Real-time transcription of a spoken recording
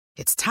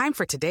It's time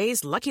for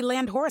today's Lucky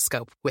Land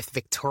horoscope with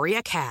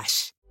Victoria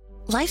Cash.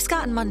 Life's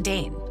gotten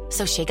mundane,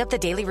 so shake up the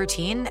daily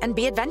routine and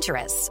be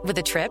adventurous with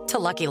a trip to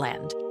Lucky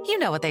Land. You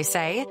know what they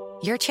say,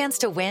 your chance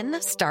to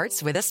win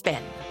starts with a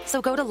spin.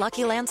 So go to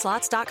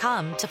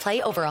LuckyLandSlots.com to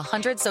play over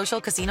 100 social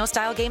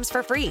casino-style games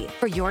for free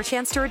for your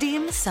chance to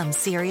redeem some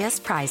serious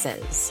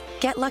prizes.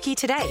 Get lucky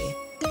today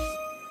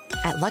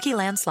at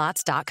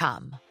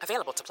LuckyLandSlots.com.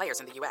 Available to players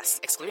in the U.S.,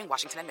 excluding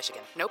Washington and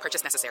Michigan. No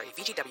purchase necessary.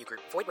 VGW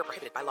Group. Void where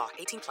prohibited by law.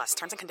 18+.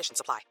 Terms and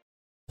conditions apply.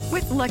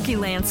 With Lucky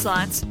Land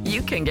Slots,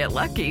 you can get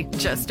lucky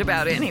just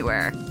about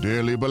anywhere.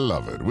 Dearly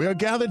beloved, we are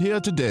gathered here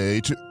today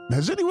to...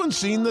 Has anyone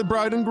seen the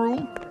bride and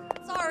groom?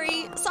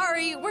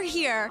 Sorry, we're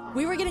here.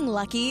 We were getting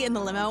lucky in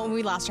the limo and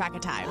we lost track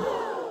of time.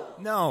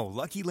 No,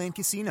 Lucky Land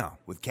Casino,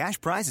 with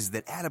cash prizes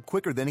that add up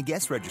quicker than a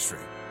guest registry.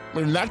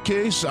 In that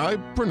case, I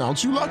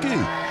pronounce you lucky.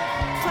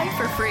 Play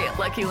for free at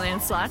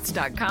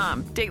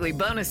LuckyLandSlots.com. Daily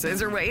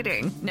bonuses are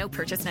waiting. No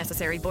purchase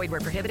necessary. Void where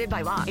prohibited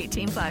by law.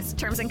 18+.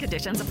 Terms and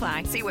conditions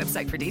apply. See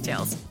website for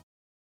details.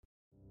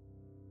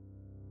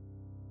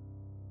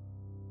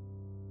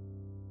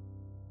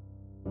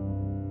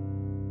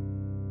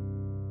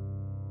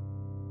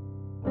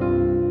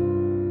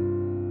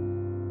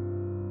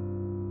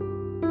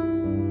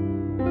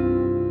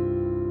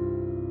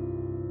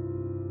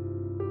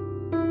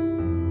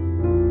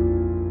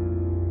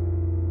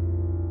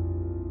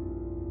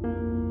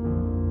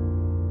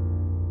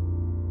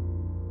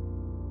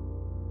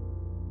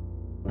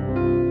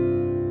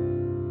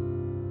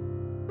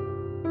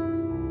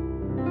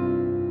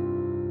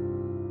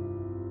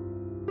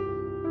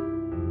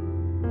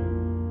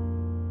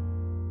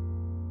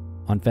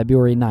 On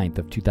February 9th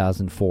of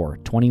 2004,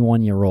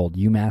 21-year-old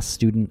UMass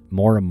student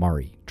Maura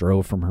Murray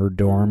drove from her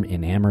dorm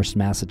in Amherst,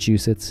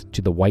 Massachusetts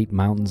to the White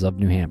Mountains of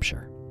New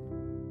Hampshire.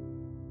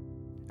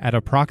 At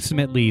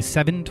approximately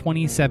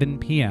 7:27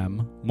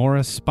 p.m.,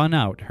 Maura spun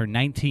out her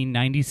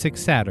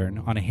 1996 Saturn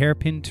on a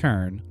hairpin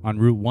turn on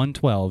Route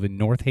 112 in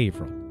North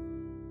Haverhill.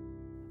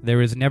 There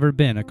has never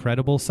been a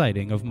credible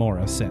sighting of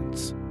Maura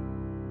since.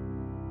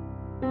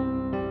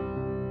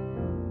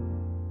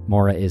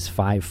 Maura is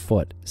 5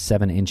 foot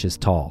 7 inches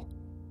tall.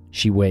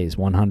 She weighs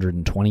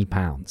 120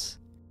 pounds,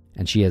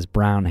 and she has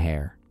brown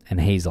hair and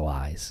hazel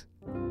eyes.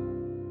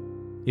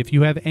 If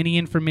you have any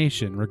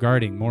information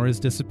regarding Maura's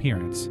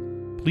disappearance,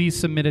 please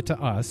submit it to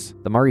us,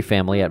 The Murray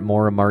family at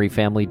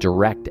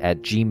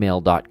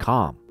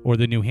MauraMurrayFamilyDirect@gmail.com. or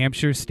the New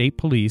Hampshire State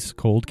Police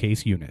Cold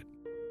Case Unit.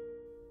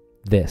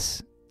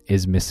 This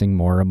is Missing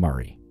Maura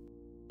Murray.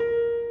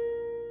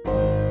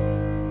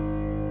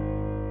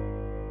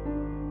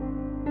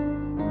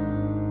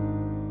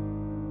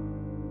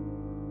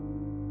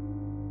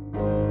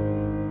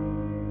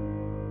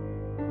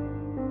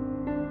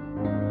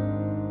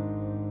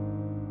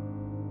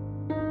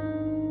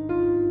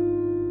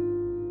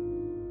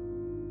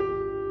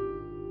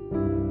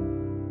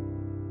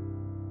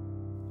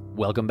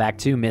 Welcome back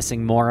to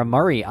Missing Maura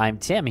Murray. I'm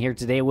Tim, here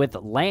today with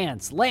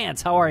Lance.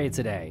 Lance, how are you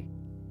today?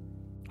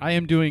 I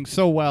am doing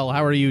so well.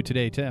 How are you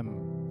today,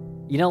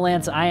 Tim? You know,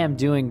 Lance, I am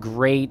doing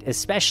great,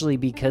 especially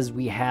because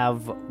we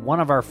have one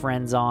of our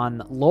friends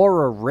on,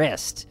 Laura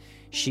Rist.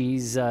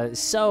 She's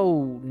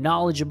so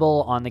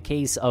knowledgeable on the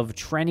case of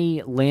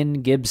Trenny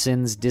Lynn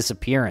Gibson's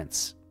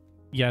disappearance.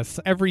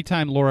 Yes, every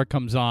time Laura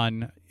comes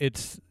on,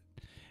 it's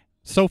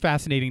so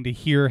fascinating to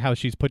hear how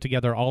she's put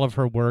together all of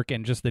her work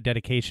and just the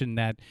dedication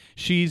that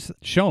she's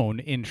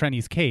shown in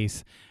Trenny's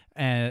case.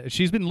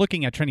 She's been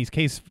looking at Trenny's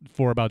case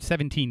for about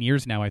 17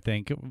 years now, I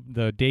think.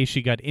 The day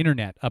she got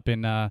internet up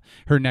in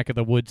her neck of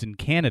the woods in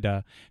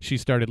Canada, she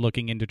started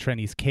looking into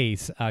Trenny's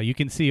case. You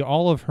can see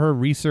all of her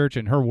research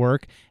and her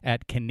work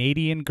at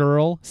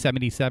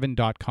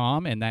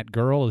CanadianGirl77.com, and that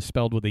girl is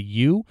spelled with a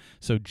U,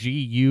 so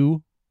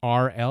GURL,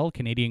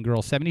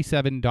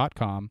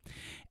 CanadianGirl77.com.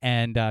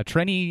 And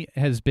Trenny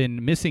has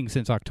been missing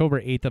since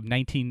October 8th of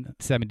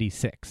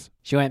 1976.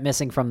 She went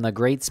missing from the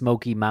Great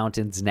Smoky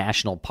Mountains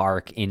National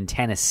Park in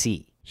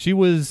Tennessee. She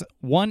was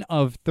one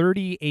of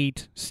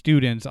 38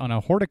 students on a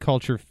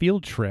horticulture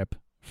field trip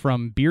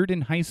from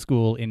Bearden High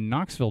School in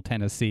Knoxville,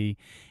 Tennessee.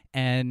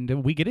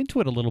 And we get into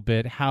it a little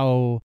bit,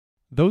 how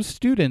those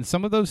students,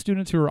 some of those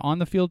students who were on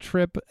the field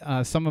trip,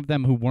 some of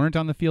them who weren't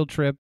on the field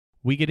trip,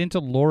 we get into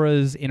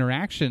Laura's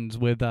interactions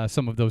with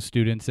some of those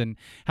students and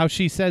how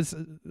she says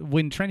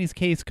when Trenny's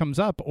case comes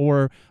up,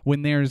 or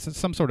when there's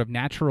some sort of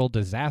natural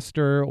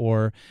disaster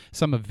or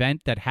some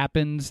event that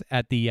happens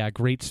at the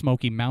Great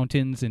Smoky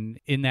Mountains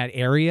in that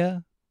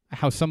area,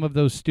 how some of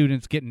those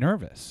students get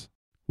nervous,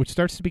 which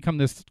starts to become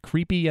this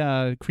creepy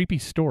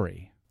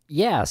story.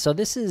 Yeah, so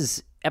this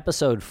is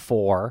episode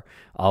 4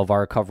 of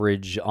our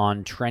coverage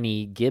on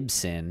Trenny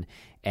Gibson.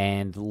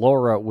 And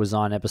Laura was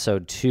on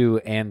episode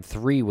 2 and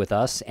 3 with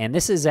us, and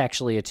this is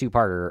actually a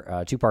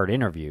two-part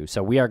interview.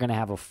 So we are going to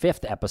have a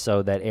 5th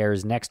episode that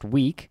airs next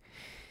week.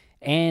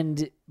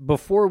 And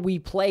before we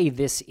play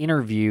this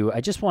interview,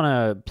 I just want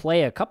to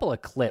play a couple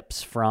of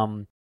clips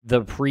from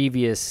the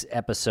previous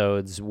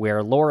episodes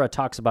where Laura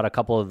talks about a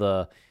couple of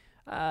the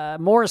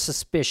more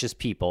suspicious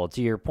people.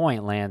 To your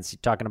point, Lance, you're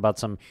talking about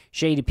some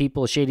shady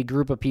people, a shady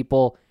group of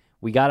people.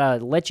 We got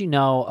to let you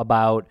know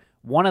about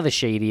one of the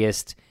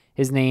shadiest.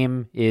 His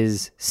name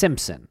is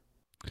Simpson.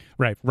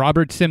 Right.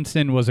 Robert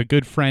Simpson was a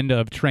good friend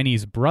of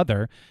Trenny's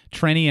brother.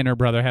 Trenny and her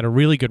brother had a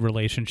really good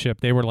relationship.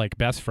 They were like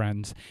best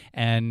friends.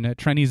 And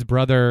Trenny's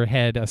brother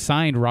had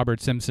assigned Robert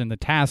Simpson the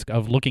task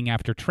of looking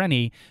after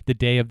Trenny the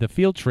day of the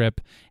field trip.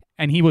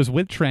 And he was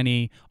with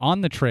Trenny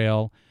on the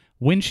trail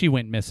when she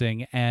went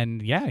missing.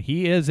 And yeah,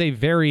 he is a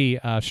very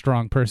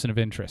strong person of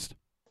interest.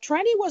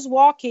 Trenny was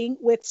walking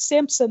with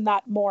Simpson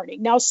that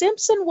morning. Now,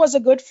 Simpson was a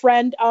good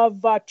friend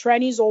of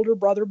Trenny's older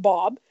brother,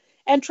 Bob.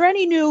 And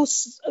Trenny knew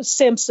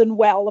Simpson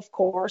well, of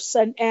course,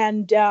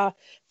 and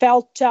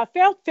felt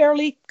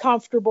fairly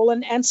comfortable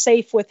and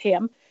safe with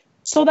him.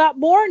 So that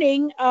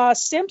morning,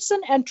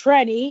 Simpson and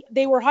Trenny,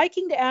 they were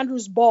hiking to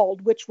Andrews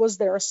Bald, which was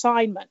their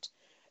assignment.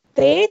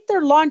 They ate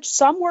their lunch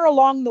somewhere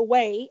along the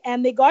way,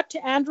 and they got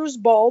to Andrews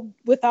Bald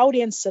without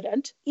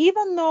incident,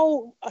 even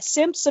though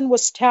Simpson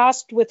was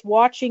tasked with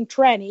watching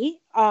Trenny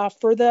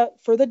for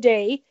the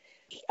day.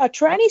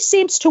 Trenny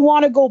seems to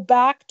want to go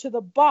back to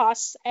the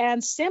bus,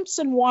 and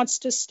Simpson wants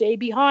to stay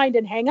behind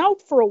and hang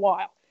out for a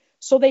while.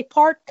 So they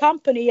part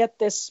company at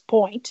this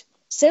point.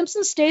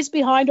 Simpson stays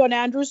behind on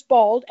Andrews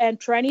Bald, and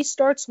Trenny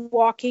starts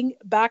walking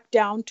back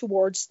down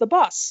towards the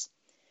bus.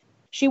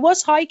 She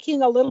was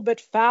hiking a little bit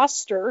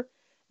faster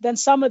than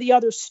some of the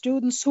other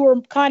students who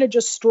were kind of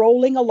just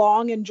strolling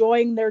along,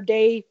 enjoying their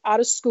day out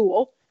of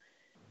school.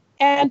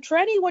 And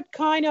Trenny would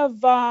kind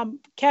of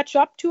catch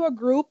up to a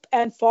group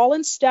and fall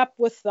in step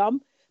with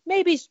them,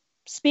 maybe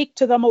speak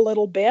to them a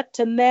little bit,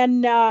 and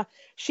then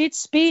she'd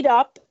speed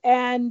up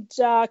and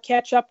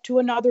catch up to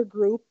another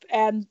group,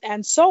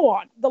 and so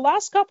on. The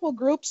last couple of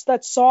groups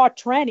that saw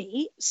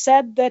Trenny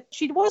said that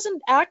she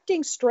wasn't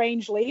acting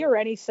strangely or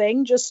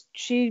anything, just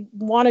she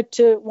wanted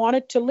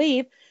to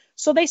leave.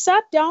 So they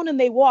sat down and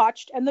they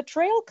watched, and the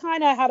trail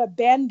kind of had a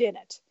bend in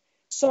it.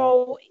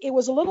 So it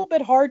was a little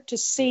bit hard to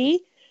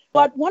see.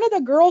 But one of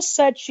the girls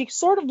said she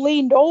sort of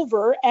leaned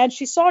over and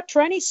she saw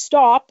Trenny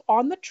stop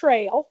on the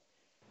trail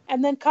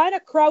and then kind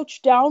of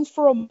crouch down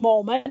for a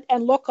moment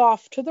and look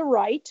off to the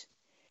right.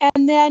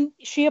 And then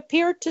she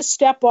appeared to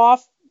step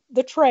off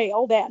the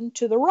trail then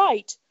to the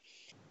right.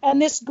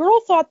 And this girl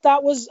thought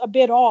that was a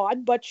bit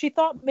odd, but she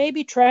thought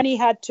maybe Trenny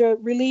had to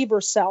relieve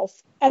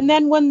herself. And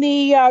then when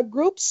the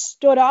group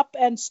stood up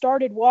and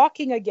started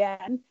walking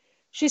again,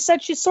 she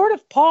said she sort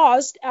of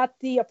paused at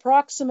the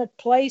approximate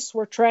place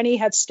where Trenny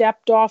had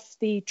stepped off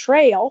the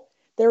trail.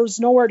 There was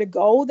nowhere to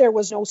go. There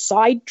was no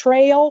side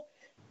trail.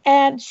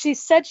 And she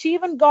said she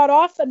even got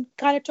off and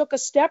kind of took a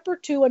step or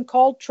two and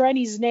called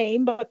Trenny's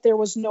name, but there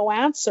was no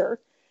answer.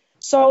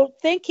 So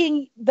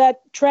thinking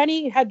that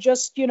Trenny had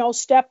just,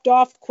 stepped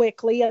off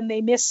quickly and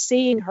they missed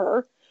seeing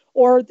her,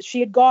 or she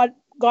had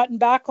gotten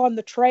back on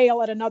the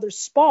trail at another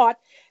spot,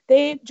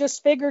 they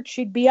just figured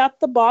she'd be at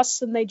the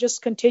bus, and they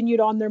just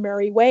continued on their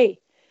merry way.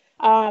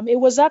 It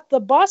was at the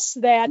bus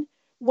then,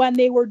 when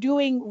they were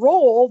doing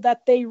roll,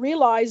 that they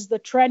realized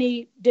that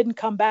Trenny didn't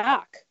come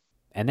back.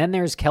 And then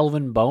there's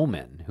Kelvin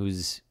Bowman,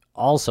 who's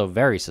also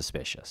very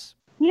suspicious.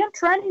 He and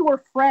Trenny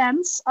were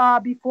friends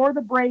before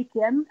the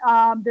break-in.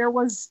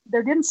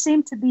 There didn't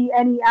seem to be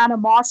any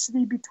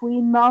animosity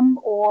between them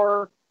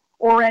or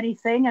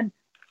anything, and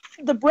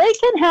the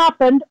break-in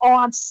happened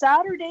on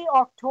Saturday,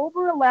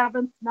 October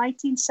 11th,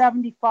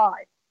 1975.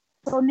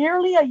 So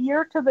nearly a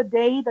year to the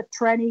day that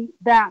Trenny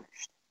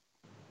vanished.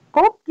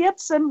 Hope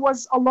Gibson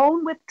was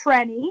alone with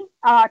Trenny,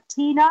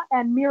 Tina,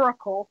 and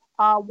Miracle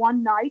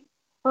one night.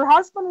 Her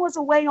husband was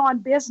away on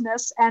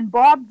business, and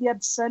Bob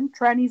Gibson,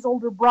 Trenny's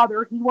older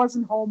brother, he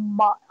wasn't home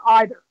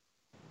either.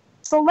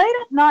 So late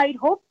at night,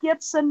 Hope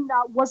Gibson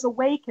was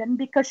awakened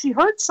because she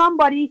heard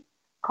somebody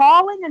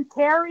calling and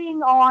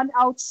carrying on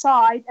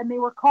outside, and they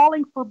were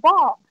calling for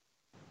Bob.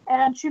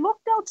 And she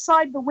looked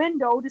outside the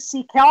window to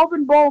see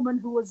Calvin Bowman,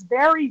 who was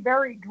very,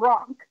 very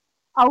drunk,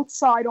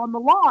 outside on the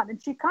lawn.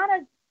 And she kind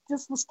of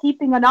just was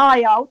keeping an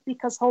eye out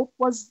because Hope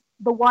was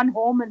the one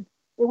home, and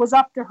it was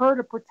up to her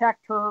to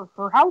protect her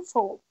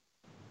household.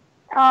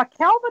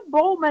 Calvin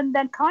Bowman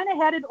then kind of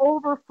headed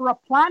over for a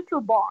planter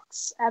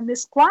box, and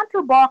this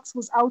planter box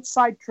was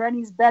outside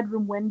Trenny's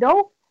bedroom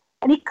window.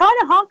 And he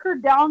kind of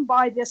hunkered down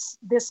by this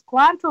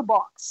planter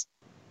box.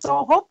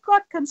 So Hope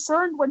got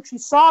concerned when she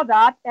saw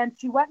that, and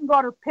she went and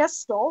got her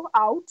pistol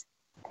out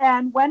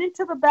and went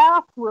into the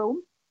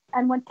bathroom.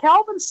 And when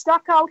Calvin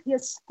stuck out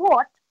his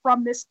foot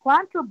from this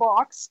planter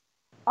box,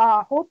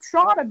 Hope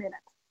shot him in it.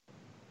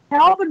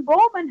 Calvin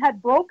Bowman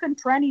had broken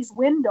Trenny's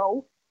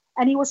window,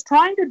 and he was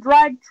trying to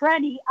drag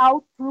Trenny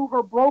out through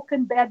her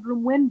broken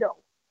bedroom window.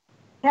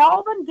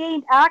 Calvin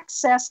gained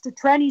access to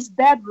Trenny's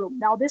bedroom.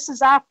 Now, this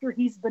is after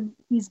he's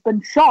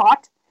been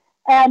shot,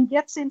 and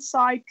gets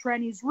inside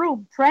Trenny's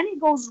room. Trenny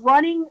goes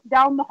running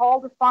down the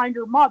hall to find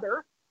her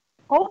mother.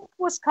 Hope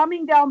was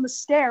coming down the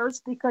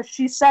stairs because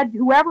she said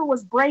whoever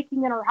was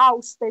breaking in her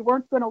house, they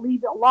weren't going to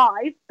leave it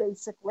alive,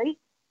 basically.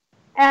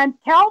 And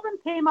Calvin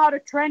came out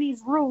of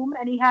Trenny's room,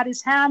 and he had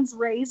his hands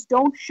raised,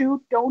 don't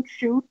shoot,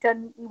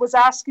 and he was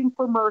asking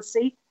for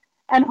mercy.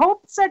 And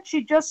Hope said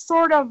she just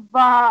sort of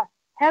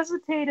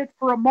hesitated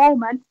for a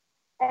moment,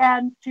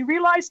 and she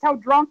realized how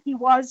drunk he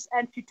was,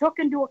 and she took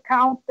into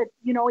account that,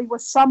 he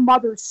was some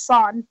mother's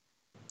son.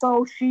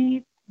 So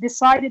she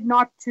decided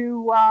not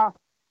to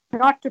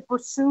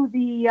pursue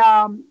the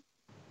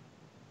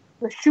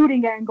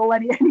shooting angle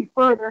any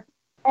further.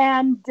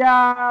 And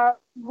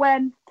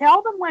when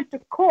Calvin went to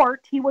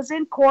court, he was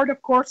in court,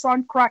 of course,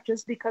 on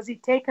crutches because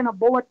he'd taken a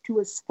bullet to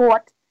his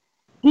foot.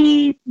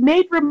 He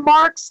made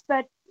remarks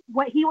that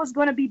he was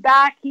going to be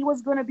back,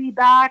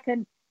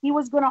 and he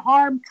was going to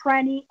harm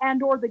Trenny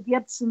and or the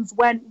Gibsons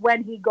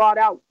when he got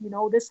out.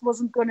 This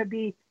wasn't going to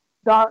be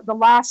the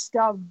last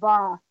of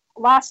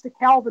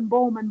Calvin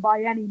Bowman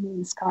by any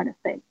means, kind of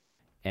thing.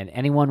 And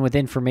anyone with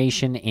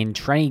information in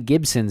Trenny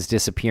Gibson's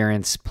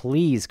disappearance,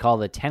 please call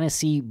the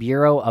Tennessee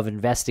Bureau of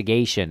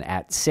Investigation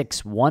at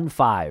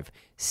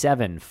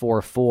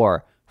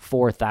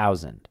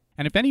 615-744-4000.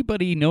 And if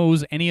anybody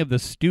knows any of the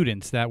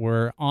students that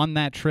were on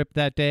that trip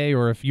that day,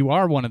 or if you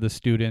are one of the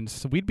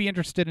students, we'd be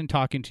interested in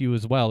talking to you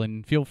as well.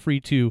 And feel free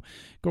to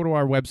go to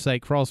our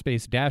website,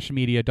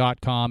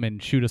 crawlspace-media.com,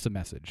 and shoot us a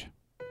message.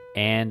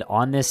 And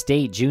on this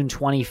date, June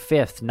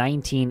 25th,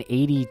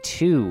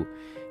 1982,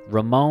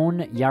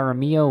 Ramon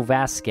Yaramillo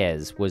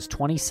Vasquez was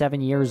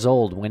 27 years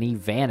old when he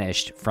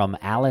vanished from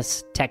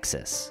Alice,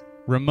 Texas.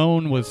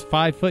 Ramon was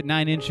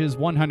 5'9",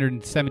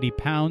 170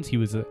 pounds. He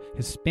was a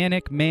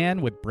Hispanic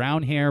man with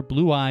brown hair,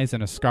 blue eyes,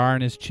 and a scar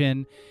on his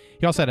chin.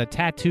 He also had a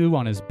tattoo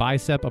on his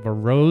bicep of a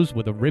rose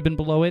with a ribbon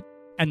below it,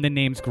 and the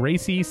names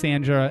Gracie,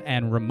 Sandra,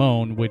 and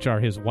Ramon, which are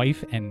his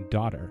wife and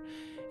daughter.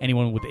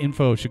 Anyone with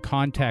info should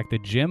contact the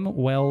Jim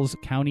Wells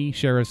County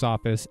Sheriff's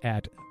Office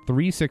at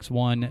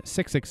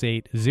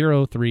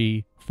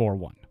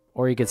 361-668-0341.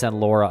 Or you could send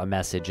Laura a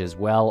message as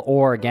well,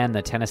 or again,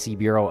 the Tennessee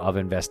Bureau of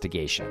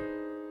Investigation.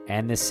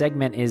 And this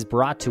segment is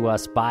brought to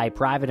us by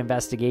Private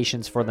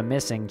Investigations for the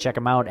Missing. Check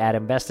them out at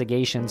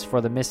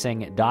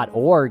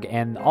investigationsforthemissing.org,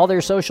 and all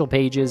their social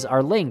pages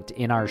are linked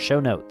in our show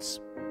notes.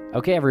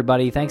 Okay,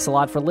 everybody, thanks a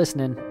lot for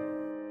listening.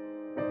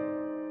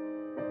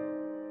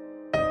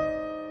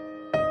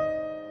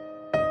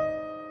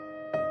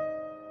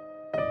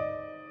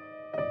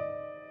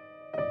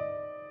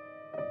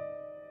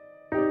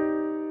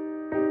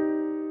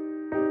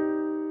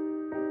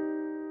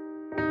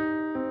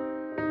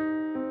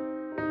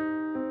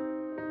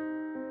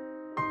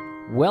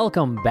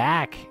 Welcome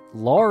back,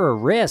 Laura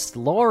Rist.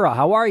 Laura,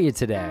 how are you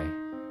today?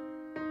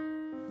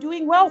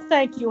 Doing well,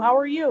 thank you. How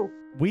are you?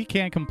 We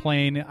can't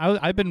complain.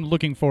 I've been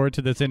looking forward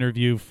to this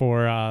interview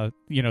for,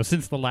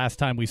 since the last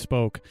time we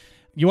spoke.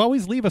 You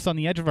always leave us on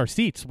the edge of our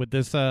seats with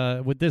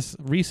this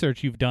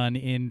research you've done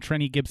in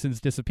Trenny Gibson's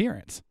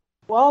disappearance.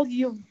 Well,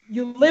 you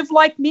live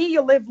like me.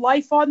 You live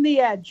life on the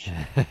edge.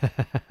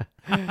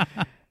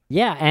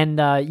 Yeah,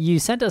 and you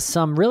sent us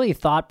some really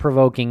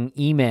thought-provoking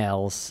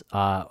emails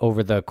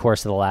over the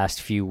course of the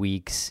last few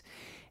weeks,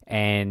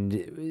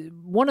 and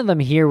one of them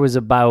here was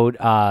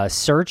about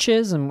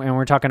searches, and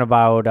we're talking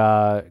about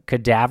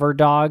cadaver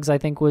dogs, I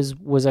think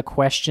was a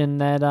question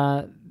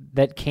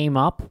that came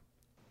up.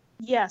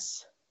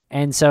 Yes.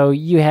 And so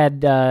you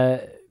had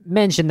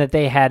mentioned that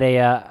they had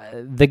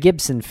the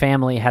Gibson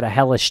family had a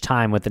hellish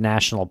time with the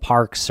National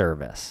Park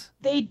Service.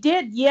 They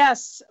did,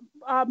 yes.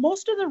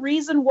 Most of the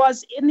reason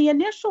was in the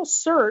initial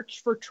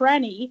search for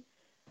Trenny,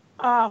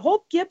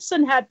 Hope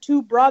Gibson had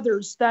two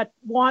brothers that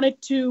wanted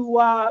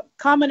to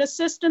come and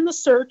assist in the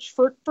search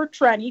for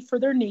Trenny, for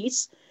their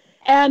niece,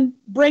 and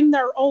bring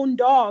their own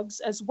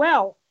dogs as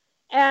well.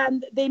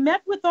 And they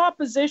met with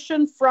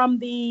opposition from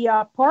the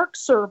Park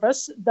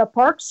Service. The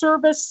Park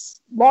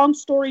Service, long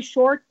story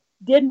short,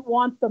 didn't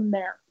want them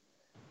there.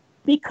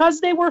 Because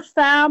they were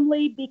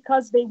family,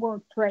 because they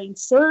weren't trained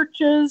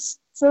searchers,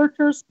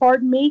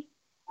 they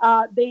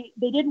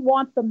didn't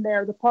want them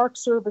there. The Park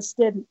Service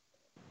didn't.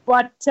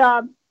 But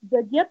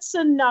the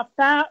Gibson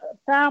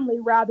family,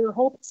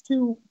 Hope's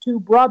two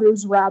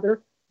brothers,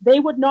 they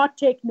would not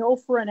take no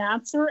for an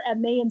answer,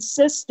 and they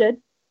insisted.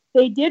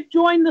 They did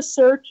join the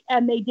search,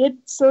 and they did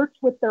search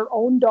with their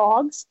own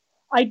dogs.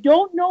 I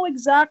don't know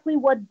exactly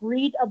what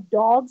breed of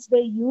dogs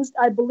they used.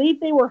 I believe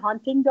they were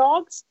hunting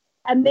dogs,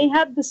 and they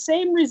had the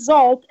same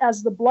result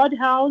as the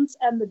bloodhounds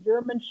and the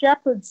German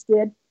shepherds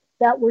did,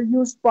 that were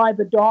used by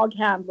the dog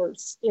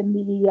handlers in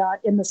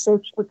the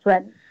search for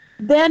Trenny.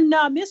 Then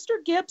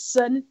Mr.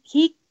 Gibson,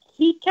 he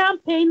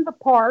campaigned the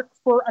park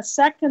for a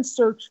second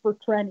search for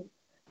Trenny.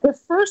 The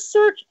first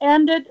search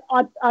ended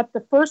at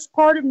the first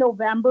part of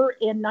November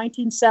in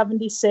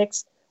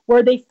 1976,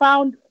 where they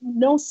found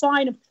no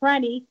sign of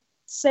Trenny,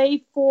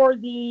 save for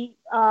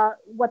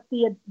what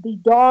the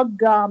dog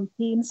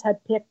teams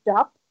had picked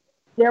up.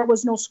 There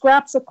was no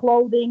scraps of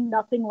clothing,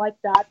 nothing like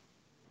that.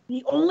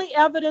 The only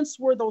evidence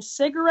were those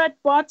cigarette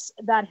butts,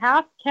 that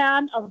half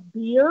can of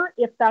beer,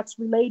 if that's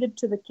related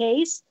to the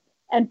case,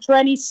 and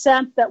Trenny's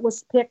scent that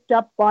was picked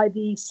up by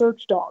the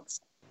search dogs.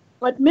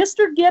 But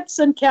Mr.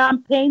 Gibson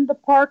campaigned the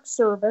Park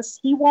Service.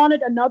 He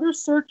wanted another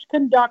search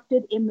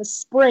conducted in the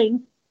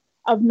spring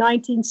of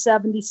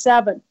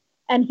 1977.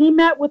 And he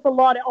met with a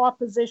lot of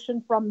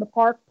opposition from the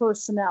park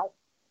personnel.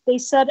 They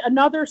said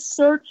another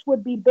search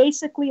would be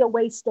basically a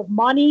waste of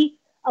money,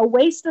 a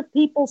waste of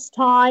people's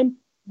time.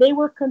 They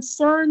were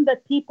concerned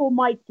that people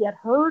might get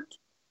hurt.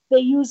 They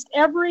used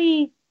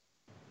every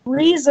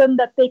reason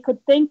that they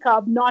could think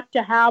of not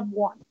to have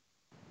one.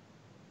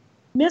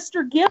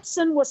 Mr.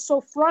 Gibson was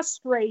so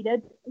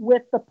frustrated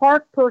with the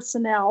park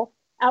personnel.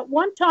 At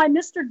one time,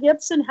 Mr.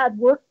 Gibson had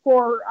worked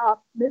for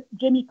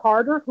Jimmy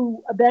Carter,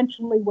 who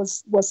eventually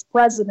was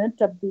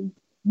president of the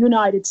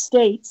United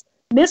States.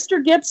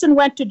 Mr. Gibson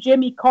went to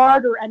Jimmy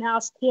Carter and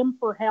asked him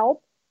for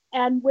help.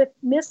 And with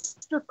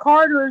Mr.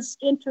 Carter's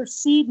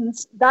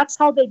intercedence, that's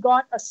how they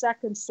got a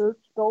second search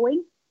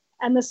going.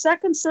 And the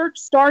second search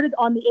started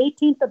on the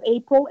 18th of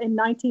April in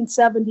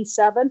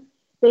 1977.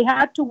 They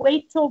had to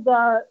wait till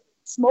the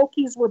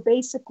Smokies were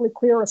basically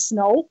clear of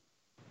snow.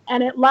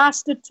 And it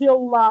lasted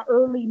till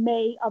early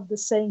May of the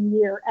same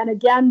year. And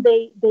again,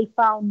 they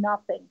found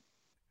nothing.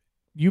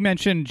 You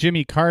mentioned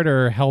Jimmy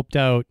Carter helped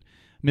out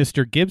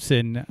Mr.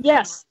 Gibson.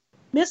 Yes.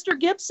 Mr.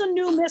 Gibson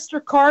knew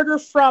Mr. Carter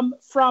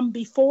from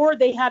before.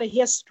 They had a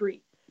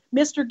history.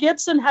 Mr.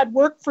 Gibson had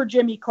worked for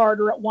Jimmy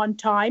Carter at one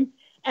time,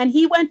 and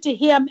he went to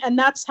him, and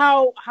that's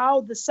how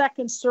the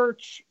second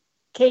search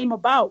came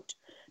about,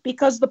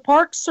 because the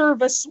Park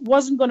Service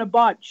wasn't going to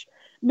budge.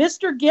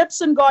 Mr.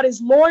 Gibson got his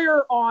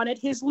lawyer on it.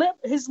 His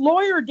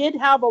lawyer did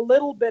have a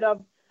little bit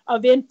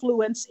of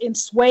influence in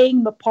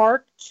swaying the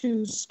park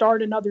to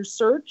start another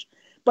search,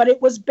 but it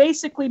was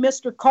basically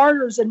Mr.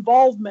 Carter's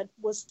involvement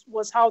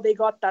was how they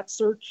got that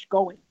search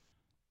going.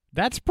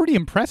 That's pretty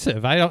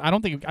impressive. I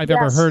don't think I've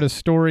ever heard a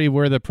story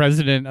where the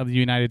President of the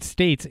United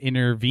States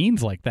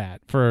intervenes like that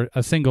for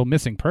a single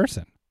missing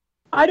person.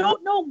 I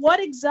don't know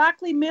what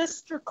exactly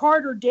Mr.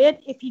 Carter did,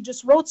 if he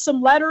just wrote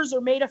some letters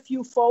or made a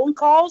few phone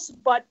calls,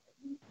 but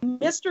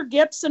Mr.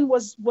 Gibson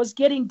was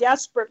getting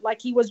desperate,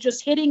 like he was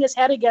just hitting his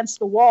head against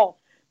the wall.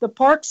 The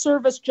Park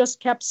Service just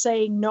kept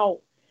saying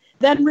no.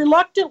 Then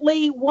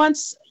reluctantly,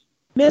 once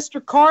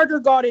Mr. Carter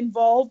got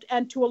involved,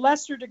 and to a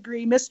lesser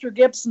degree, Mr.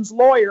 Gibson's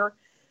lawyer,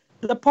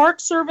 the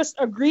Park Service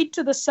agreed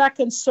to the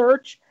second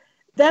search.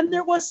 Then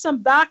there was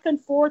some back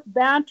and forth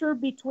banter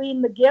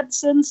between the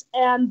Gibsons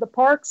and the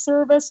Park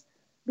Service,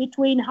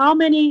 between how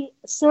many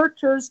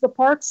searchers the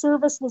Park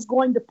Service was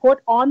going to put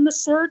on the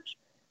search,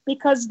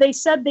 because they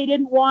said they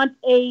didn't want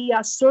a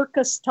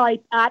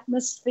circus-type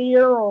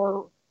atmosphere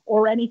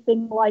or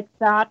anything like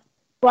that.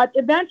 But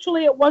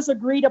eventually it was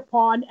agreed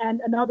upon,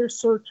 and another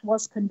search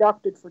was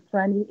conducted for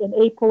Trenny in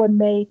April and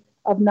May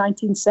of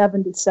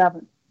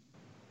 1977.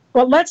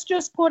 But let's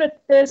just put it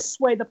this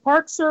way. The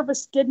Park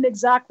Service didn't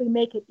exactly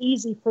make it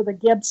easy for the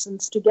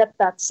Gibsons to get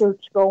that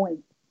search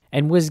going.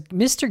 And was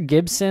Mr.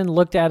 Gibson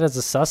looked at as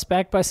a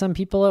suspect by some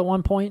people at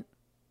one point?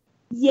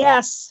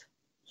 Yes.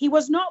 He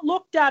was not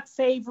looked at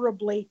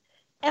favorably.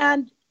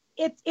 And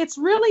it's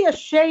really a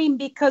shame,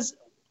 because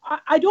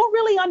I don't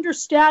really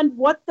understand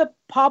what the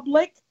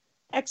public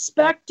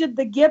expected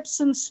the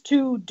Gibsons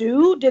to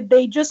do. Did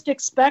they just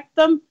expect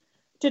them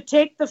to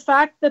take the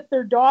fact that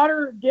their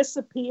daughter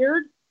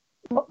disappeared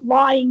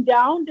lying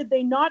down? Did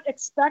they not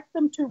expect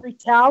them to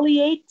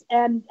retaliate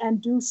and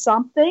do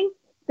something?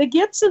 The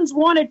Gibsons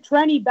wanted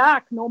Trenny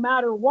back no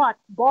matter what.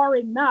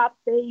 Barring that,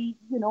 they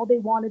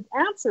wanted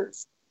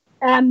answers.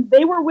 And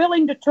they were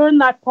willing to turn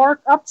that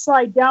park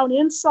upside down,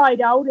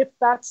 inside out, if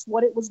that's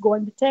what it was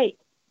going to take.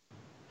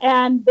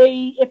 And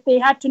if they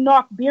had to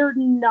knock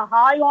Bearden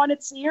High on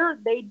its ear,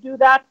 they'd do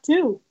that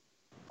too.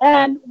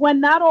 And when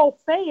that all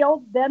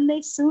failed, then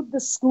they sued the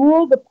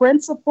school, the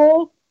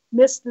principal,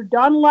 Mr.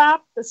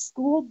 Dunlap, the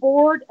school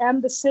board,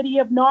 and the city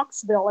of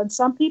Knoxville. And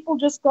some people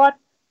just got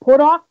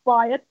put off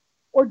by it,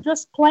 or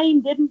just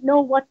plain didn't know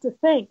what to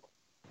think.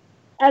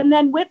 And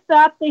then with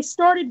that, they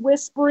started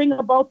whispering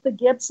about the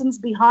Gibsons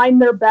behind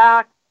their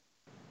back.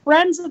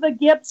 Friends of the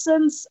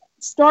Gibsons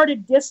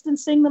started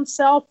distancing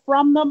themselves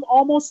from them,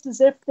 almost as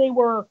if they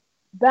were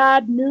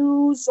bad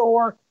news,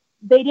 or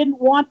they didn't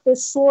want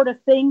this sort of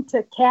thing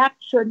to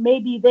catch, or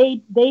maybe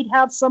they'd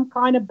have some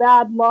kind of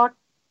bad luck.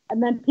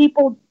 And then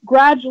people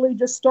gradually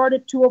just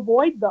started to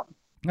avoid them.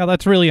 Now,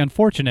 that's really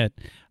unfortunate.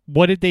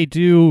 What did they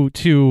do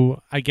to,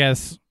 I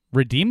guess,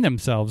 redeem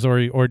themselves,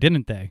 or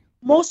didn't they?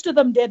 Most of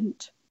them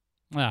didn't.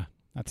 Ah,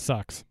 that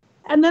sucks.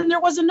 And then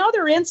there was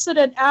another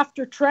incident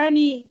after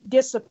Trenny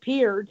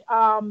disappeared.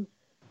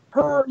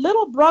 Her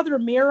little brother,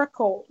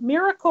 Miracle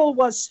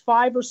was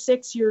 5 or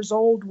 6 years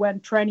old when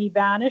Trenny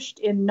vanished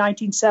in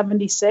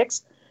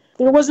 1976.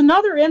 There was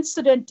another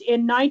incident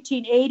in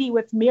 1980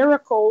 with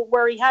Miracle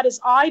where he had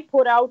his eye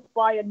put out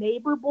by a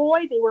neighbor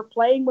boy. They were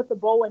playing with a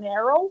bow and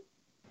arrow.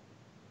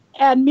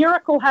 And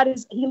Miracle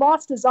he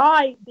lost his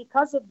eye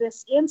because of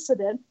this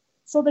incident.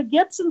 So the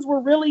Gibsons were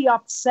really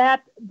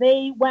upset.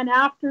 They went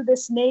after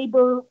this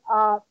neighbor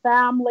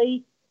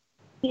family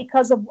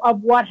because of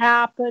what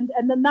happened.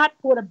 And then that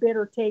put a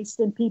bitter taste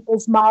in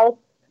people's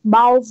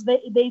mouths.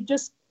 They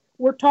just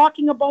were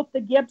talking about the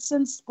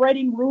Gibsons,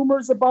 spreading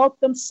rumors about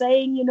them,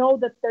 saying,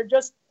 that they're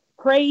just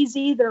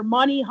crazy, they're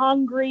money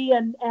hungry,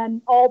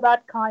 and all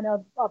that kind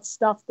of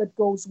stuff that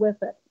goes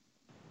with it.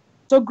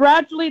 So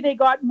gradually they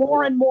got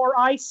more and more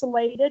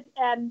isolated,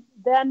 and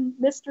then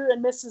Mr.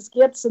 and Mrs.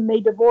 Gibson, they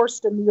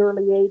divorced in the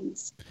early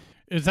 80s.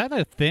 Is that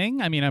a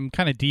thing? I mean, I'm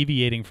kind of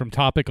deviating from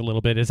topic a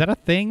little bit. Is that a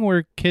thing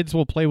where kids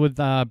will play with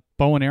bow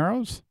and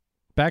arrows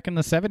back in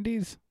the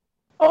 70s?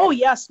 Oh,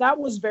 yes, that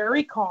was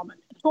very common.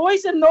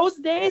 Toys in those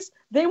days,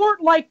 they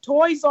weren't like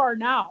toys are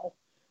now.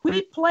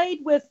 We played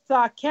with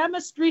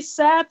chemistry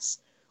sets.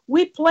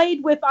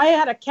 I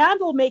had a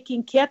candle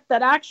making kit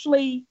that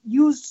actually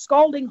used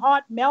scalding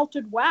hot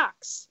melted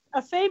wax.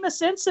 A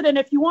famous incident,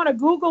 if you want to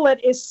Google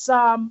it, is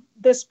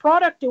this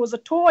product. It was a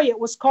toy. It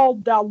was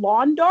called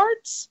lawn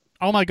darts.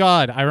 Oh my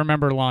God, I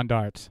remember lawn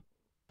darts.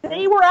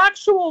 They were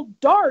actual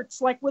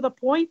darts, like with a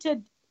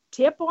pointed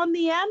tip on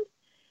the end.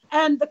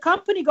 And the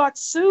company got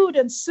sued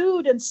and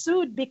sued and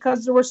sued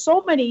because there were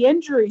so many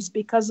injuries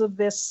because of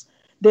this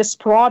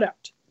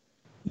product.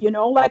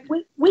 Like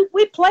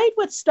we played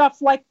with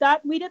stuff like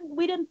that. We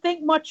didn't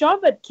think much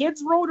of it.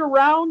 Kids rode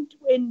around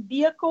in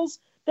vehicles.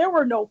 There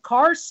were no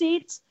car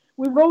seats.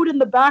 We rode in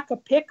the back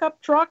of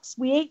pickup trucks.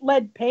 We ate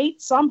lead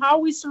paint. Somehow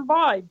we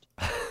survived.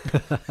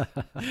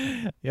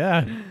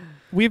 Yeah.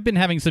 We've been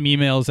having some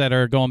emails that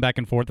are going back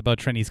and forth about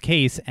Treni's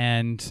case,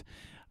 and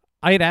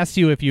I had asked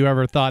you if you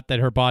ever thought that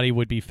her body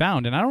would be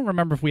found, and I don't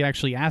remember if we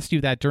actually asked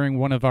you that during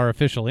one of our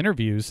official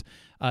interviews.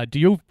 Do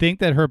you think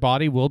that her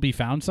body will be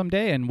found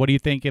someday, and what do you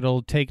think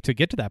it'll take to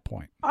get to that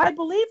point? I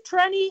believe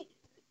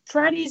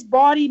Treni's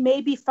body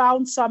may be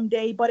found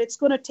someday, but it's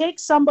going to take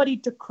somebody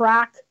to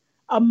crack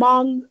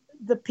among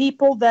the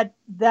people that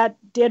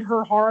did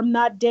her harm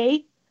that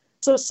day.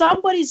 So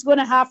somebody's going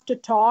to have to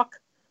talk,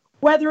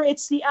 whether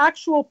it's the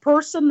actual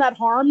person that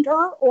harmed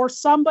her or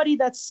somebody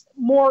that's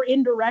more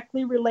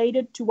indirectly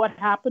related to what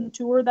happened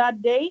to her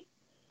that day.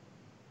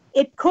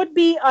 It could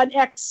be an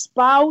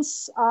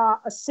ex-spouse,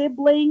 a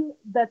sibling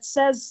that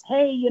says,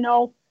 hey,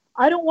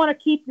 I don't want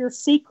to keep your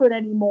secret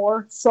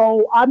anymore,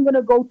 so I'm going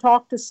to go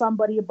talk to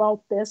somebody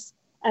about this,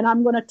 and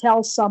I'm going to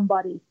tell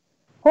somebody.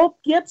 Hope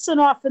Gibson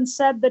often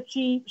said that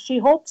she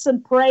hopes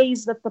and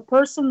prays that the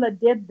person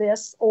that did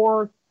this,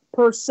 or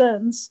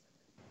persons,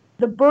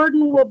 the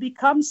burden will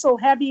become so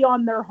heavy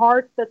on their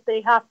heart that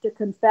they have to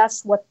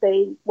confess what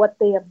they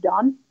have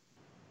done.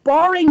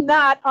 Barring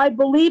that, I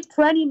believe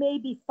Treni may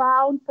be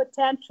found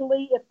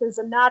potentially if there's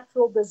a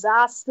natural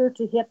disaster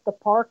to hit the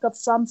park of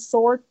some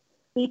sort,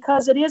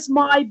 because it is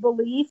my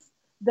belief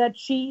that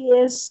she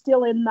is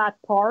still in that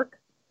park.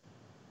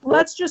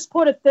 Let's just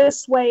put it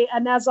this way,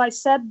 and as I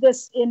said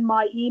this in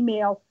my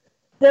email,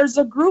 there's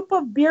a group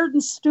of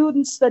Bearden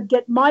students that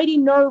get mighty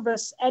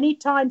nervous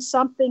anytime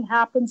something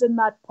happens in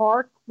that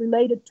park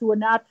related to a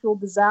natural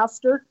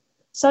disaster,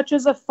 such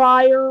as a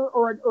fire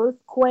or an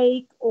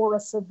earthquake or a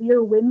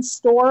severe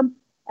windstorm,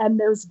 and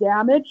there's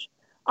damage.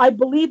 I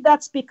believe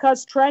that's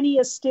because Treni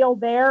is still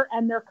there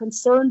and they're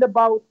concerned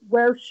about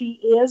where she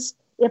is,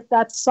 if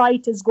that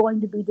site is going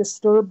to be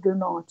disturbed or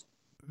not.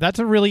 That's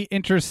a really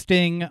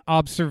interesting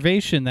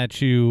observation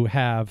that you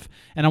have,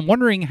 and I'm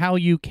wondering how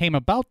you came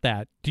about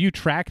that. Do you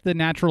track the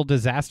natural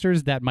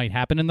disasters that might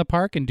happen in the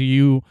park, and do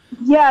you...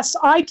 Yes,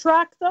 I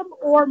track them,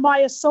 or my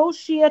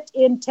associate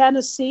in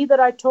Tennessee that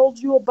I told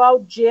you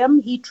about,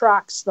 Jim, he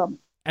tracks them.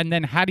 And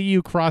then how do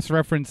you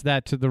cross-reference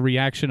that to the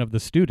reaction of the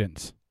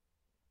students?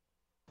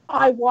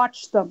 I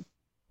watch them.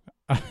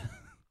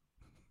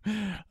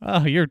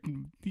 Oh, you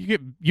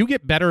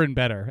get better and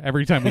better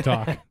every time we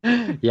talk.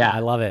 Yeah, I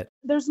love it.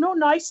 There's no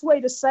nice way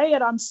to say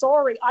it. I'm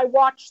sorry. I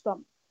watch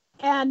them.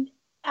 And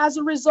as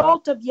a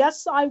result of,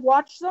 yes, I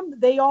watch them,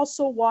 they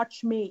also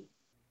watch me.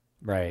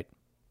 Right.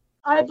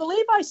 I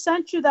believe I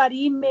sent you that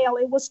email.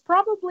 It was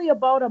probably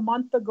about a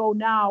month ago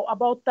now,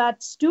 about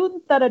that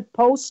student that had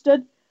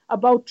posted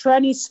about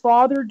Treni's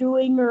father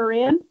doing her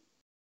in.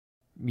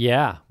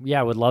 Yeah,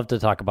 I would love to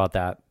talk about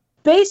that.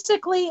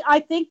 Basically, I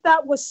think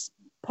that was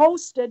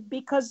posted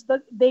because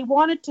they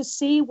wanted to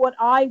see what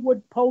I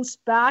would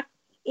post back,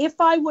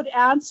 if I would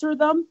answer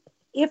them,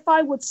 if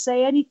I would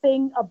say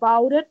anything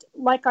about it.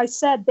 Like I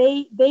said,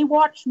 they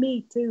watch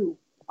me too.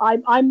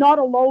 I'm not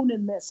alone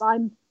in this.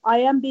 I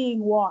am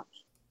being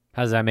watched.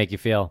 How does that make you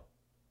feel?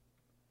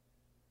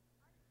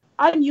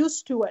 I'm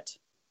used to it.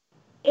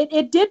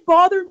 It did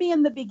bother me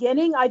in the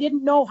beginning. I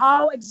didn't know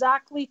how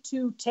exactly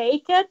to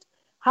take it,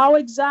 how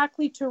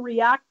exactly to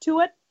react to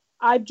it.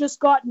 I've just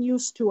gotten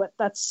used to it.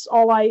 That's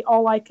all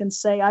I can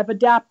say. I've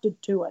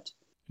adapted to it.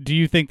 Do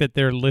you think that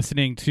they're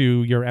listening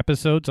to your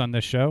episodes on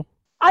this show?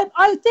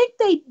 I think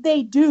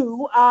they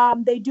do.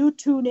 They do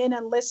tune in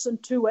and listen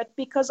to it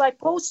because I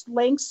post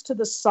links to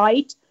the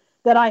site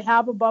that I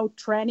have about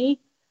Treni,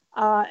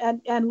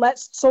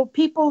 so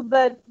people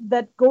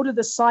that go to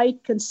the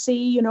site can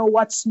see,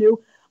 what's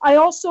new. I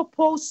also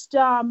post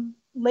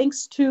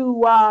links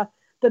to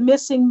the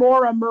Missing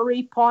Maura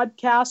Murray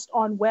podcast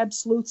on Web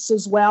Sleuths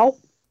as well.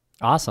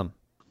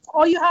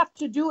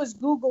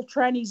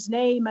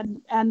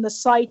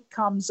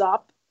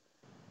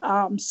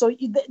 So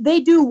they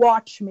do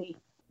watch me.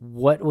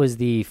 What was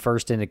the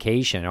first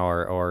indication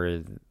or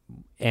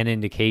an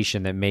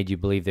indication that made you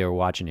believe they were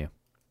watching you?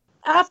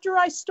 After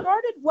I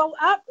started,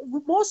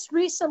 most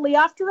recently,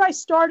 after I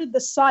started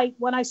the site,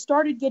 when I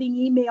started getting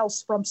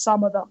emails from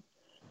some of them,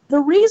 the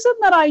reason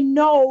that I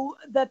know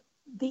that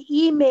the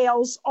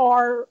emails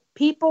are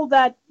people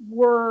that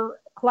were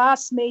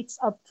classmates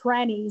of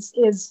trannies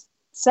is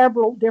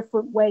several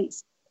different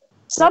ways.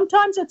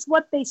 Sometimes it's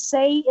what they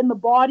say in the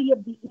body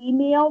of the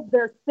email.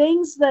 They're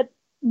things that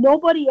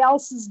nobody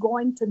else is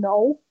going to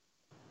know.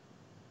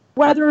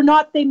 Whether or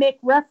not they make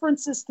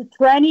references to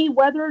Trenny,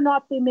 whether or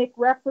not they make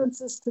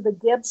references to the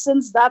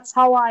Gibsons, that's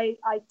how I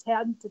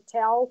tend to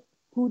tell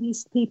who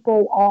these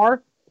people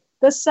are.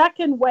 The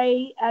second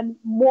way and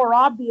more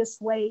obvious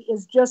way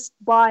is just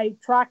by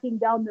tracking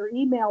down their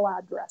email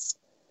address,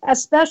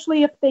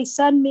 especially if they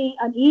send me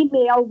an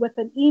email with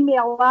an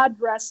email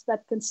address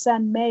that can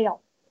send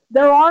mail.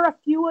 There are a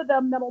few of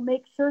them that will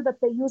make sure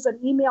that they use an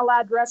email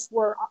address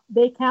where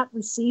they can't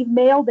receive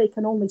mail, they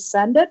can only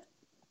send it.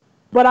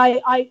 But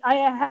I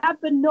have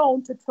been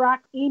known to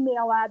track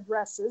email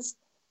addresses,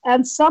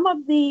 and some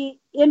of the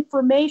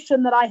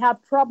information that I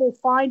have trouble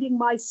finding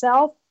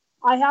myself,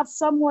 I have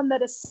someone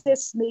that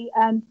assists me,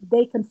 and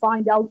they can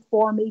find out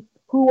for me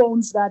who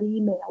owns that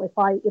email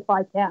if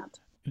I can't.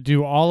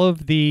 Do all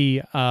of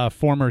the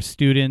former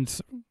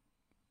students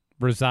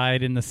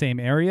reside in the same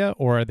area,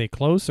 or are they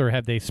close, or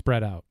have they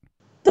spread out?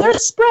 They're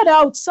spread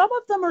out. Some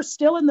of them are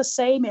still in the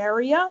same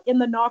area, in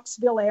the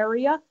Knoxville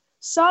area.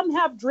 Some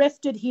have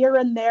drifted here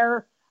and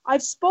there.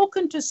 I've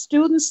spoken to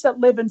students that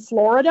live in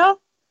Florida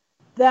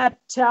that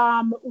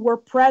were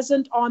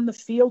present on the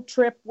field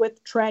trip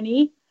with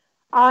Trenny.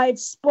 I've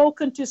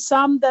spoken to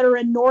some that are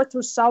in North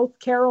or South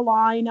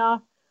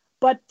Carolina,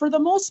 but for the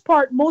most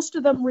part, most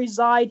of them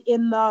reside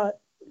in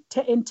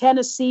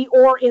Tennessee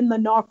or in the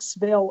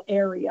Knoxville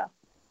area.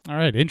 All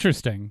right,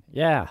 interesting.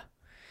 Yeah.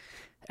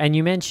 And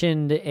you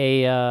mentioned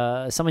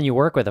someone you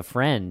work with, a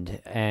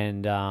friend,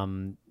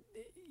 and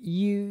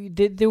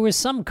there was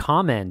some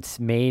comment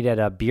made at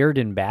a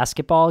Bearden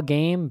basketball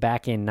game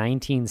back in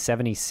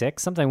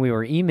 1976, something we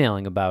were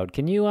emailing about.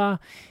 Can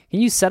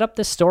you set up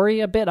this story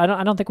a bit? I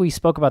don't think we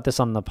spoke about this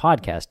on the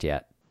podcast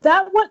yet.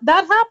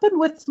 That happened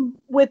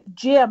with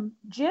Jim.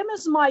 Jim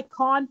is my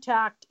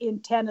contact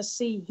in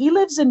Tennessee. He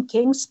lives in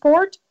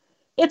Kingsport.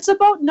 It's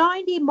about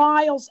 90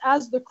 miles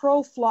as the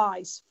crow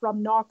flies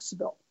from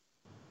Knoxville.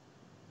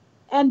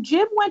 And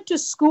Jim went to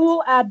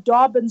school at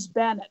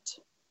Dobyns-Bennett.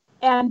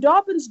 And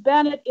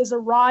Dobyns-Bennett is a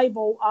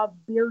rival of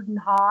Bearden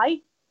High.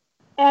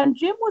 And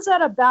Jim was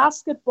at a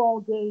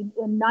basketball game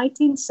in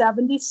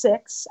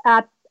 1976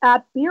 at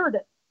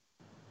Bearden.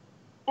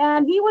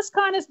 And he was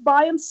kind of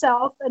by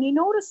himself, and he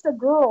noticed a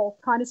girl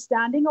kind of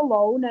standing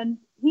alone, and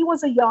he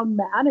was a young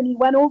man, and he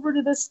went over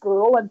to this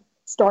girl and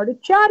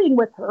started chatting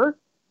with her.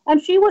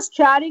 And she was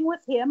chatting with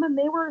him, and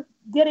they were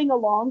getting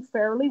along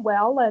fairly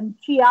well. And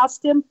she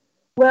asked him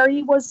where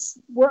he was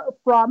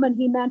from, and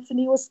he mentioned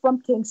he was from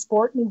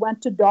Kingsport, and he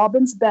went to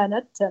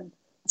Dobyns-Bennett, and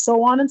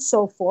so on and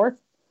so forth.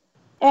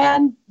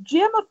 And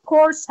Jim, of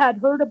course, had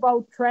heard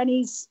about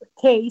Trenny's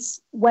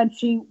case when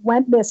she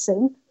went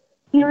missing.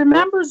 He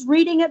remembers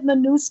reading it in the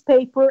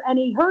newspaper, and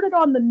he heard it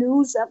on the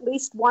news at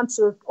least once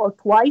or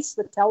twice,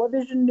 the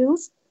television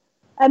news.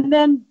 And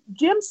then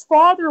Jim's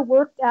father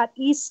worked at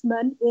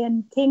Eastman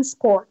in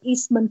Kingsport,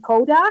 Eastman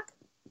Kodak.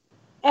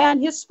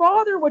 And his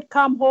father would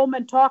come home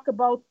and talk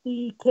about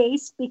the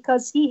case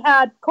because he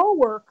had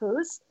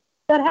coworkers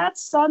that had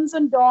sons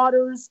and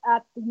daughters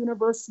at the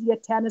University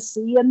of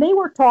Tennessee, and they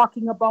were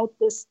talking about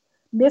this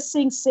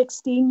missing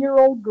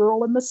 16-year-old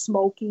girl in the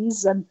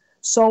Smokies and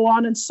so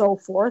on and so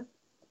forth.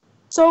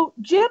 So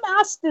Jim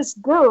asked this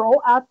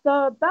girl at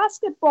the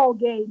basketball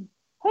game,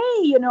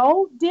 hey,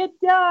 did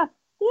you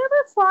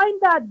ever find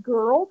that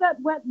girl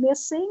that went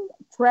missing,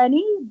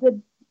 Trenny?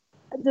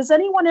 Does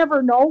anyone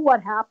ever know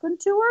what happened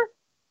to her?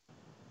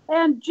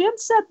 And Jim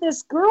said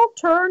this girl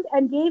turned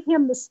and gave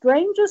him the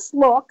strangest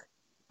look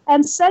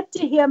and said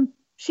to him,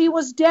 she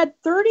was dead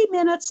 30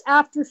 minutes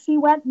after she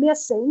went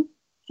missing.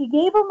 She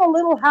gave him a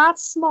little half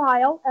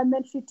smile, and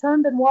then she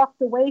turned and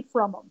walked away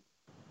from him.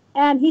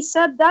 And he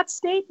said that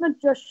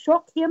statement just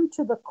shook him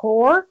to the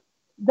core,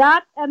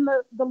 that and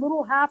the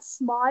little half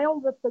smile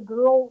that the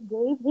girl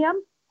gave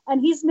him. And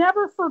he's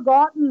never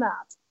forgotten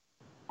that.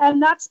 And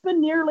that's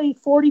been nearly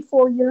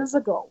 44 years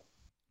ago.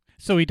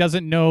 So he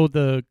doesn't know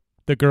the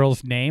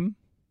girl's name?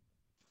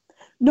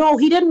 No,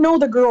 he didn't know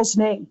the girl's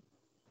name.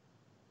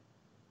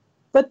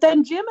 But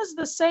then Jim is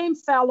the same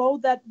fellow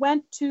that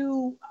went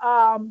to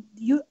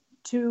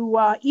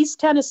East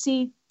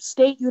Tennessee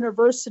State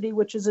University,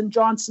 which is in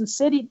Johnson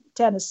City,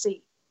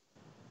 Tennessee.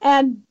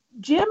 And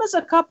Jim is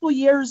a couple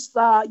years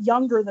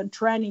younger than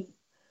Trenny.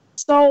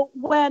 So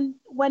when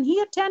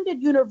he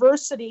attended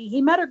university,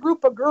 he met a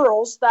group of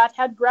girls that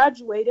had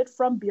graduated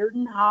from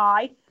Bearden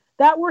High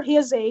that were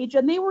his age,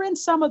 and they were in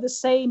some of the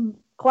same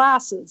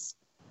classes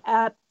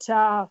at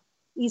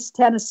East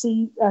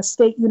Tennessee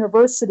State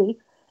University.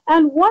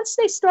 And once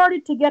they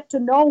started to get to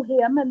know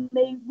him and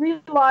they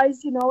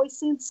realized, he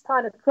seems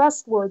kind of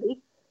trustworthy,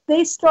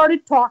 they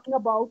started talking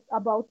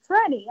about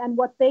Trenny and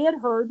what they had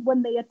heard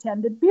when they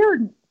attended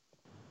Bearden.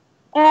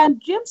 And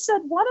Jim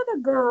said one of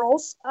the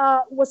girls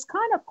was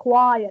kind of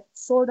quiet,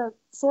 sort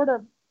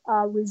of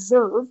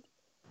reserved.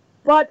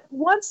 But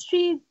once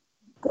she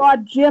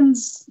got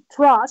Jim's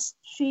trust,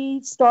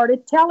 she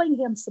started telling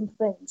him some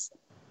things.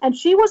 And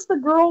she was the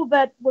girl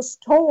that was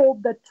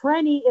told that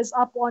Trenny is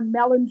up on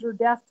Mellinger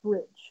Death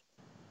Ridge.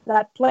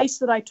 That place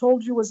that I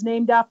told you was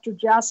named after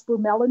Jasper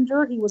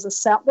Mellinger. He was a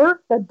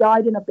settler that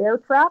died in a bear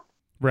trap.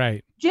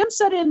 Right. Jim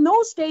said in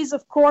those days,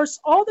 of course,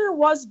 all there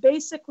was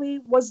basically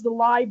was the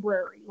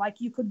library.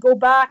 Like you could go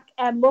back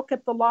and look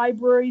at the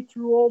library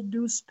through old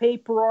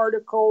newspaper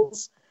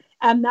articles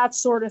and that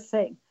sort of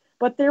thing.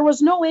 But there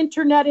was no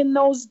internet in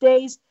those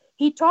days.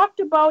 He talked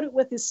about it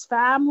with his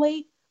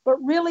family,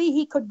 but really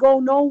he could go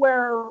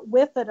nowhere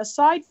with it.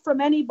 Aside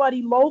from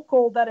anybody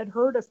local that had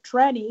heard of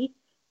Trenny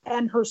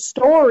and her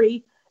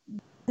story,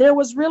 there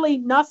was really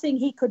nothing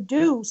he could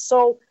do.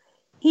 So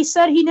he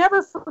said he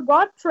never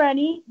forgot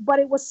Trenny, but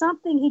it was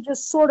something he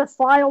just sort of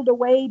filed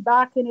away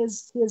back in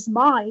his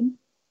mind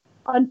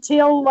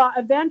until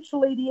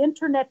eventually the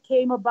internet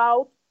came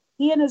about.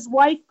 He and his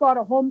wife got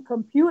a home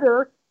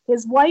computer.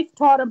 His wife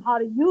taught him how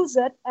to use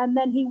it, and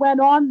then he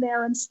went on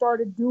there and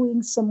started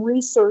doing some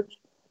research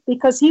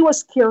because he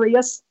was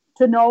curious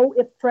to know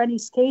if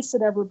Trenny's case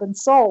had ever been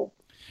solved.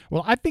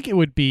 Well, I think it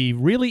would be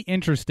really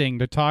interesting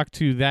to talk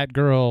to that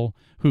girl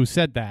who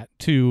said that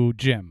to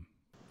Jim.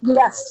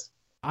 Yes.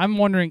 I'm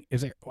wondering,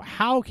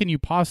 how can you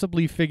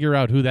possibly figure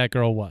out who that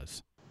girl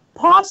was?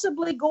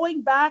 Possibly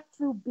going back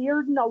through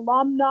Bearden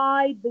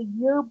alumni, the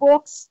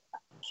yearbooks.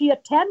 She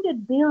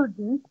attended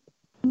Bearden.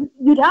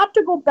 You'd have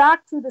to go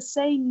back through the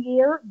same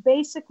year.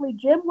 Basically,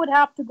 Jim would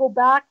have to go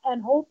back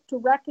and hope to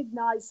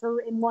recognize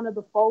her in one of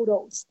the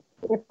photos,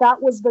 if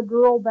that was the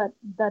girl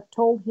that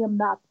told him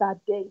that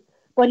day.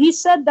 But he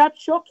said that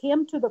shook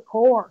him to the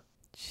core.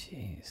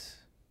 Jeez.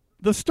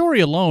 The story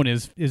alone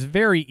is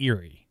very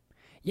eerie.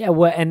 Yeah,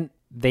 well, and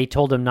they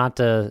told him not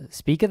to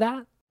speak of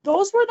that?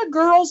 Those were the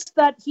girls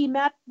that he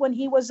met when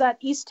he was at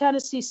East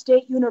Tennessee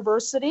State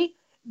University.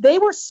 They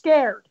were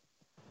scared.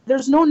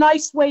 There's no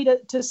nice way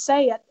to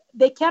say it.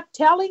 They kept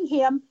telling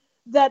him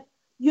that,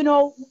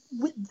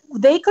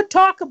 they could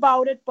talk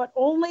about it, but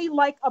only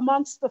like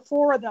amongst the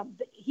four of them.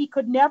 He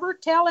could never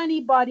tell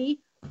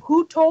anybody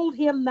who told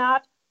him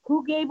that,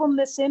 who gave him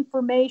this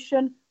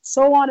information,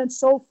 so on and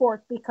so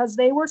forth, because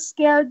they were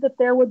scared that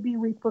there would be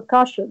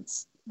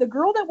repercussions. The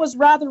girl that was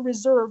rather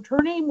reserved,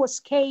 her name was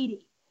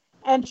Katie,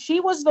 and she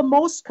was the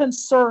most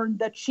concerned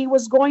that she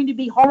was going to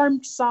be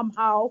harmed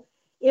somehow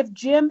if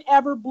Jim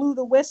ever blew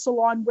the whistle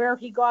on where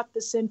he got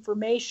this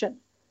information.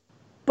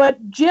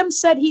 But Jim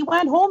said he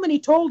went home and he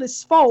told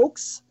his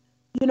folks,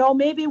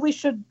 maybe we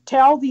should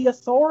tell the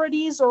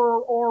authorities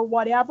or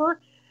whatever.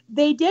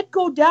 They did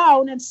go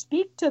down and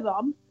speak to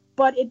them,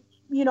 but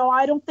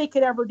I don't think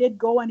it ever did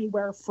go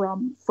anywhere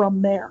from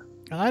there.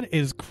 That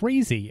is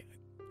crazy.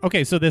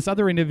 Okay, so this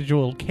other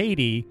individual,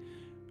 Katie,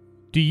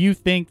 do you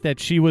think that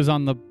she was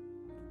on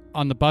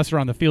the bus or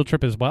on the field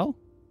trip as well?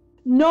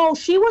 No,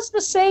 she was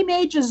the same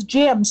age as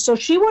Jim, so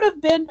she would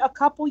have been a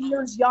couple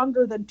years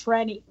younger than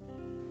Trenny.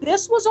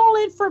 This was all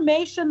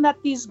information that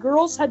these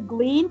girls had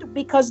gleaned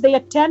because they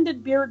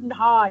attended Bearden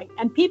High,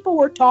 and people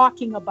were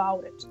talking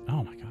about it.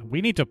 Oh my God, we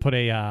need to put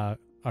a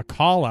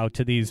call out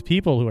to these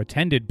people who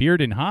attended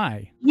Bearden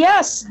High.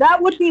 Yes,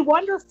 that would be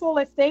wonderful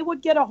if they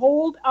would get a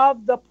hold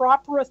of the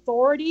proper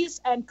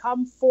authorities and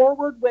come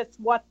forward with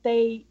what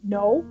they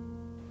know.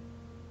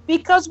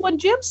 Because when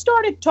Jim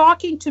started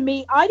talking to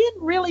me, I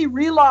didn't really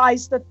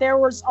realize that there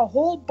was a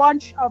whole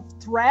bunch of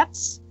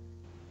threats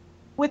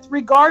with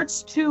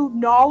regards to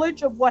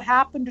knowledge of what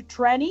happened to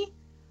Trenny.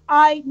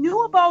 I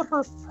knew about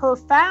her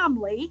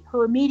family,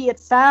 her immediate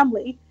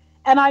family,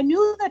 and I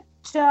knew that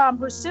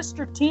her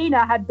sister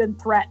Tina had been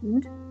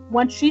threatened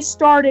when she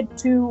started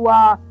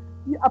to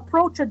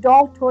approach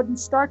adulthood and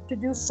start to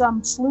do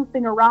some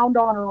sleuthing around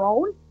on her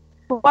own.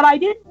 But I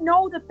didn't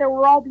know that there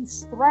were all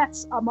these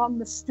threats among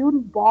the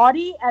student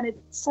body, and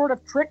it sort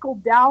of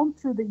trickled down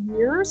through the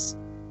years.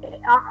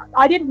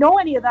 I didn't know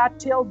any of that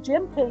till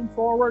Jim came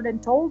forward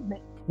and told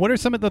me. What are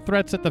some of the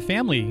threats that the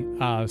family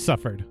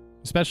suffered,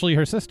 especially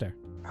her sister?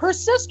 Her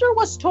sister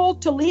was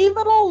told to leave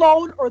it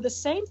alone, or the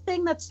same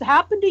thing that's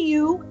happened to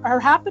you or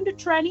happened to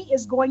Trenny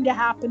is going to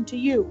happen to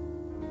you.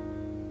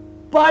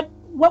 But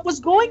what was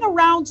going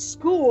around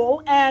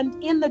school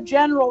and in the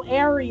general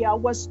area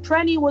was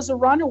Trenny was a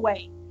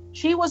runaway.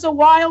 She was a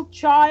wild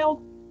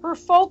child. Her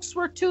folks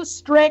were too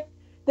strict.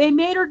 They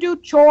made her do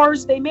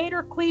chores. They made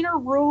her clean her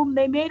room.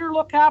 They made her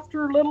look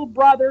after her little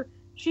brother.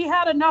 She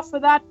had enough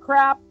of that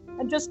crap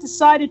and just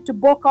decided to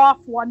book off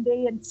one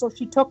day, and so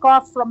she took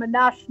off from a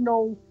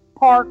national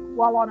park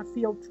while on a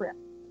field trip.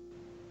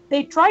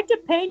 They tried to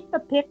paint the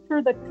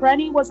picture that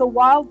Trenny was a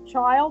wild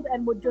child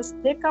and would just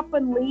pick up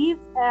and leave,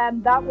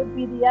 and that would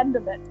be the end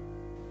of it.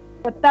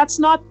 But that's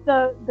not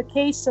the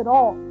case at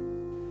all.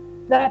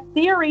 That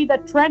theory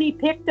that Trenny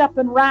picked up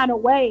and ran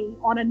away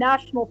on a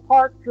national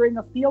park during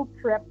a field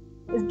trip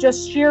is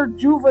just sheer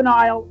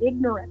juvenile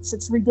ignorance.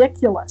 It's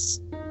ridiculous.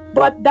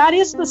 But that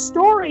is the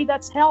story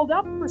that's held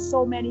up for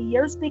so many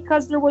years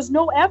because there was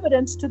no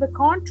evidence to the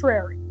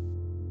contrary.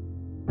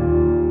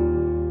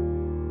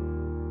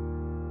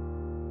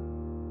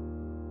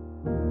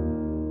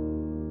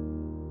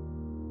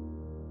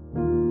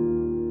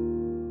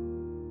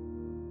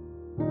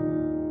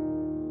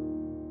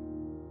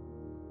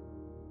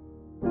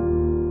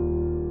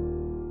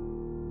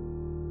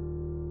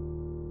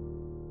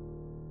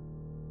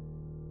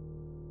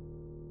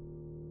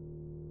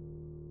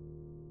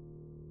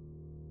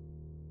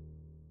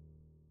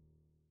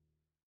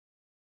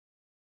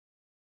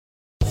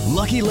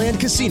 Lucky Land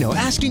Casino,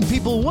 asking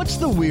people, what's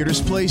the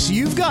weirdest place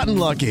you've gotten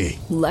lucky?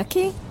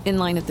 Lucky? In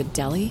line at the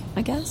deli,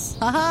 I guess?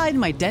 Aha, in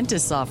my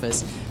dentist's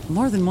office.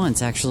 More than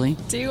once, actually.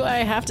 Do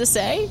I have to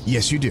say?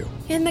 Yes, you do.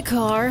 In the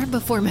car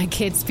before my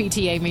kids'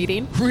 PTA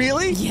meeting.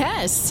 Really?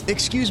 Yes.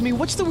 Excuse me,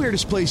 what's the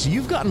weirdest place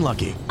you've gotten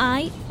lucky?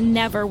 I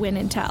never win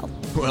and tell.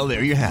 Well,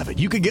 there you have it.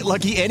 You can get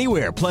lucky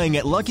anywhere, playing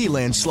at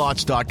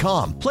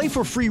LuckyLandSlots.com. Play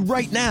for free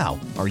right now.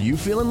 Are you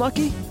feeling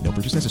lucky? No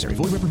purchase necessary.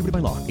 Void where prohibited by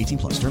law.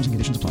 18+. Terms and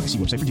conditions apply. See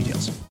website for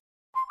details.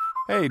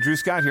 Hey, Drew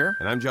Scott here,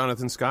 and I'm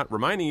Jonathan Scott,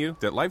 reminding you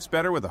that life's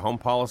better with a home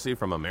policy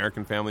from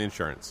American Family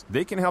Insurance.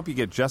 They can help you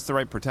get just the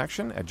right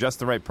protection at just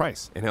the right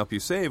price and help you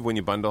save when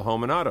you bundle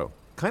home and auto.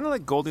 Kind of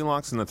like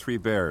Goldilocks and the Three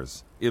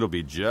Bears. It'll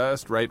be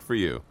just right for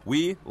you.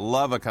 We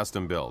love a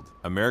custom build.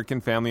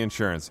 American Family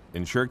Insurance.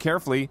 Insure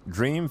carefully,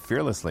 dream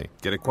fearlessly.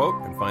 Get a quote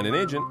and find an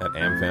agent at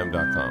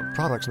amfam.com.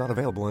 Products not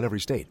available in every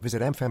state.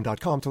 Visit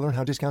amfam.com to learn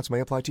how discounts may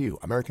apply to you.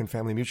 American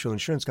Family Mutual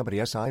Insurance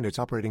Company, SI, and its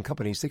operating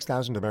company,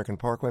 6000 American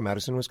Parkway,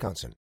 Madison, Wisconsin.